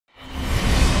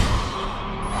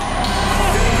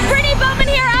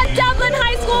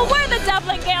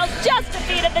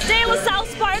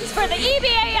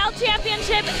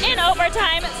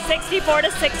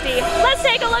64-60. Let's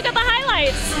take a look at the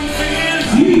highlights.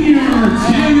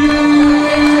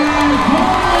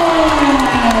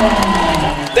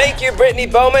 Thank you, Brittany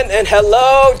Bowman, and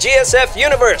hello, GSF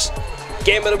Universe.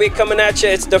 Game of the week coming at you.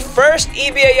 It's the first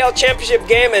EBAL championship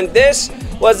game, and this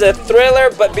was a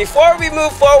thriller. But before we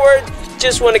move forward,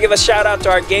 just want to give a shout out to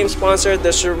our game sponsor,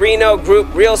 the Sereno Group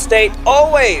Real Estate,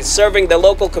 always serving the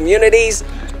local communities,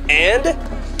 and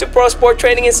to Pro Sport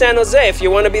Training in San Jose. If you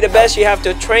want to be the best, you have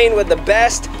to train with the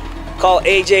best. Call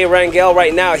AJ Rangel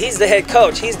right now. He's the head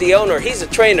coach, he's the owner, he's the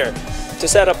trainer. To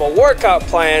set up a workout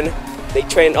plan, they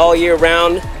train all year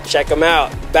round. Check them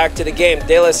out. Back to the game.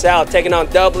 De La Salle taking on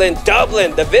Dublin.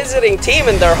 Dublin, the visiting team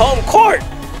in their home court.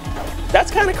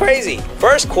 That's kind of crazy.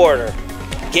 First quarter,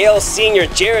 Gale senior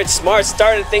Jared Smart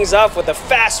started things off with a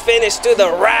fast finish to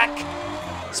the rack.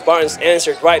 Spartans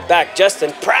answered right back.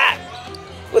 Justin Pratt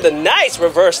with a nice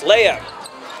reverse layup.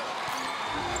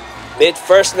 Mid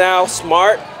first now,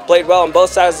 Smart played well on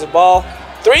both sides of the ball.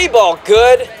 Three ball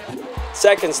good.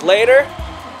 Seconds later,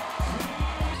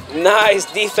 nice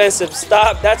defensive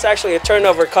stop. That's actually a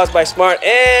turnover caused by Smart,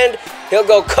 and he'll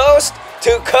go coast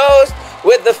to coast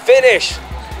with the finish.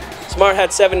 Smart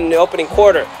had 7 in the opening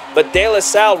quarter, but De La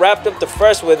Salle wrapped up the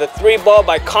first with a 3-ball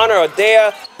by Connor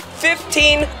Odea.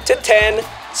 15-10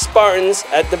 Spartans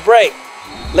at the break.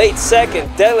 Late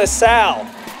second, De La Salle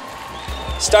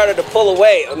started to pull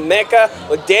away. Emeka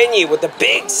Odenyi with a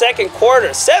big second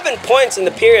quarter. 7 points in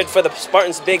the period for the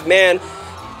Spartans' big man.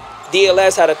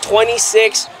 DLS had a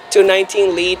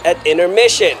 26-19 lead at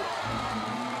intermission.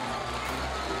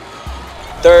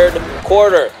 Third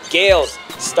quarter, Gales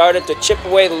started to chip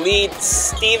away the lead.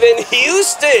 Steven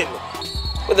Houston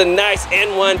with a nice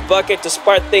N1 bucket to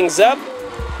spark things up.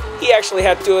 He actually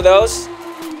had 2 of those.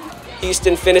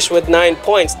 Houston finished with 9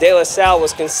 points. De La Salle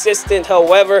was consistent,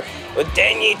 however.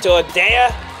 Odenyi to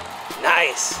Odea,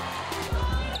 nice.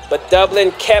 But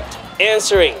Dublin kept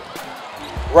answering.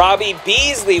 Robby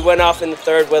Beasley went off in the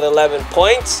third with 11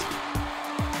 points.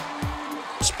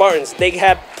 Spartans, they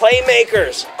had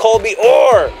playmakers. Colby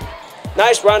Orr,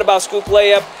 nice roundabout scoop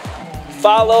layup,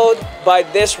 followed by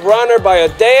this runner by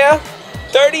Odea.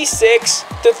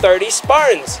 36-30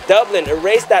 Spartans. Dublin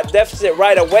erased that deficit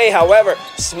right away. However,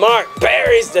 Smart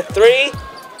buries the 3.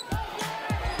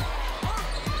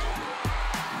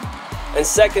 And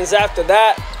seconds after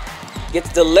that, gets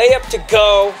the layup to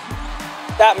go.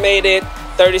 That made it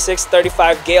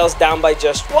 36-35. Gales down by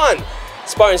just 1.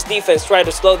 Spartans defense tried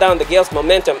to slow down the Gales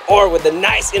momentum, or with a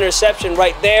nice interception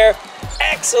right there.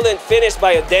 Excellent finish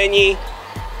by Odenyi.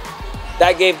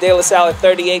 That gave De La Salle a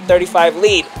 38-35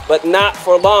 lead, but not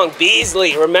for long.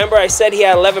 Beasley, remember I said he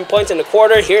had 11 points in the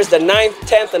quarter. Here's the 9th,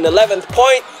 10th, and 11th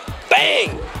point.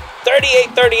 Bang!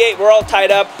 38-38, we're all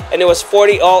tied up, and it was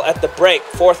 40 all at the break,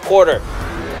 fourth quarter.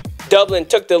 Dublin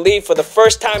took the lead for the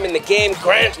first time in the game.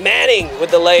 Grant Manning with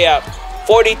the layup.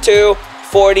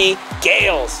 42-40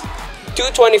 Gales.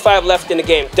 2:25 left in the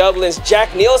game. Dublin's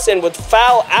Jack Nielsen would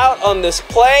foul out on this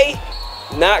play.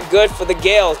 Not good for the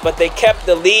Gales, but they kept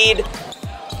the lead.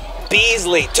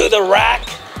 Beasley to the rack.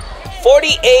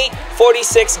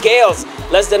 48-46 Gales.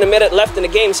 Less than a minute left in the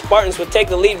game. Spartans would take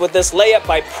the lead with this layup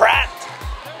by Pratt.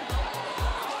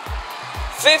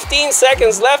 15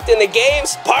 seconds left in the game.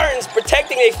 Spartans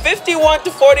protecting a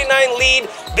 51-49 lead.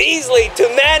 Beasley to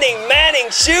Manning. Manning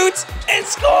shoots and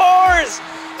scores.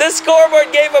 The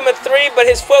scoreboard gave him a 3, but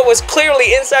his foot was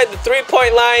clearly inside the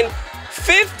 3-point line.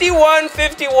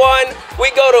 51-51.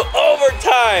 We go to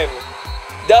overtime.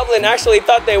 Dublin actually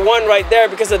thought they won right there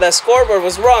because of that scoreboard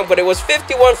was wrong, but it was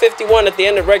 51-51 at the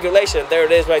end of regulation. There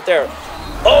it is right there.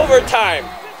 Overtime.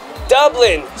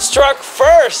 Dublin struck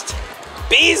first.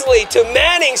 Beasley to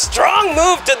Manning. Strong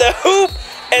move to the hoop.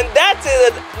 And that's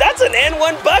an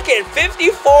N1 bucket.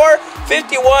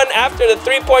 54-51 after the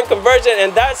 3-point conversion,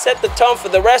 and that set the tone for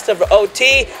the rest of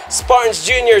OT. Spartans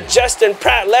junior Justin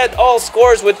Pratt led all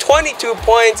scores with 22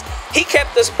 points. He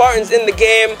kept the Spartans in the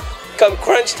game come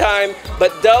crunch time,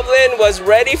 but Dublin was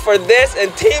ready for this,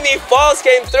 and Timmy Falls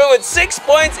came through with 6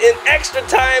 points in extra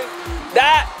time.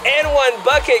 That N1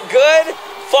 bucket good.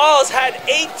 Falls had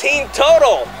 18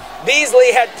 total.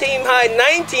 Beasley had team high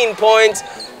 19 points.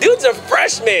 Dude's a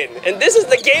freshman, and this is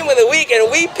the game of the week, and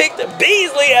we picked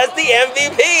Beasley as the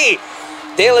MVP.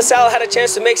 De La Salle had a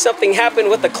chance to make something happen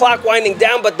with the clock winding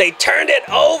down, but they turned it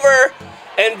over,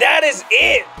 and that is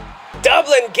it.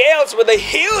 Dublin Gales with a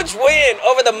huge win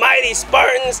over the mighty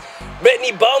Spartans.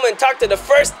 Brittany Bowman talked to the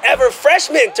first ever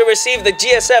freshman to receive the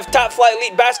GSF Top Flight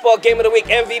Elite Basketball Game of the Week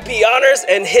MVP honors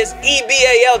and his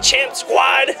EBAL champ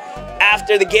squad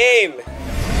after the game.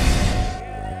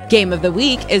 Game of the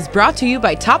Week is brought to you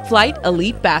by Top Flight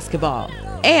Elite Basketball.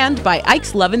 and by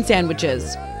Ike's Lovin'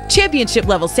 Sandwiches. Championship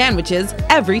level sandwiches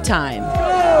every time.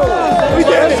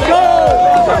 Let's go!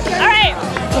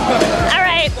 All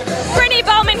right. Brittany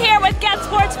Bowman here with Get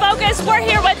Sports Focus. We're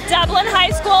here with Dublin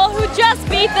High School, who just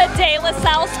beat the De La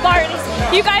Salle Spartans.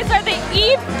 You guys are the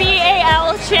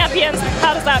EBAL champions.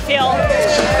 How does that feel?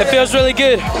 It feels really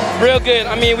good, real good.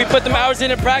 I mean, we put them hours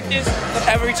in practice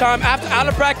every time. Out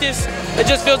of practice, it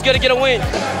just feels good to get a win.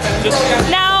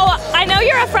 Now, I know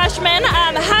you're a freshman.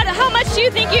 How much do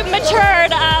you think you've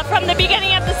matured from the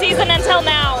beginning of the season until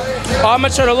now? I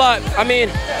matured a lot. I mean,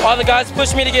 all the guys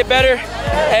push me to get better,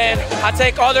 and I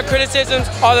take all their criticisms,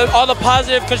 all the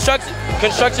positive,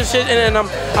 constructive shit, and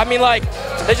I mean, like,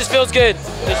 it just feels good.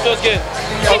 It just feels good.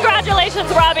 Congratulations,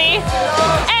 Robby.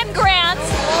 And Grant,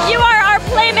 you are our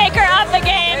playmaker of the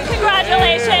game.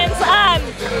 Congratulations.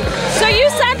 So you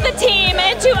sent the team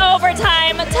into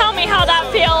overtime. Tell me how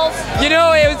that feels. You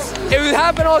know, it was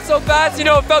happening all so fast. You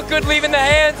know, it felt good leaving the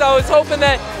hands. I was hoping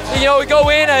that, you know, we go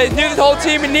in. I knew the whole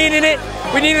team needed it.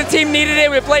 The team needed it.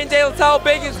 We were playing De La Salle,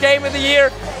 biggest game of the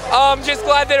year. I'm just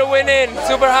glad that it went in.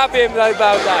 Super happy about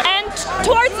that. And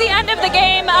towards the end of the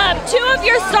game, two of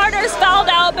your starters fouled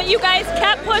out, but you guys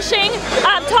kept pushing.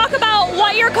 Talk about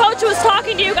what your coach was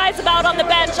talking to you guys about on the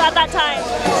bench at that time.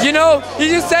 You know, he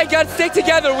just said, got to stick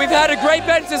together. We've had a great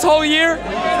bench this whole year,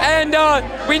 and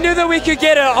we knew that we could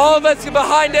get it. All of us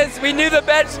behind us. We knew the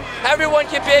bench, everyone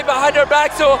could be behind our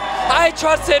back, so I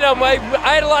trusted him. I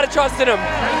had a lot of trust in him.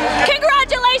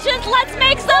 Congratulations, let's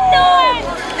make some noise!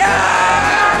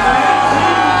 Yeah!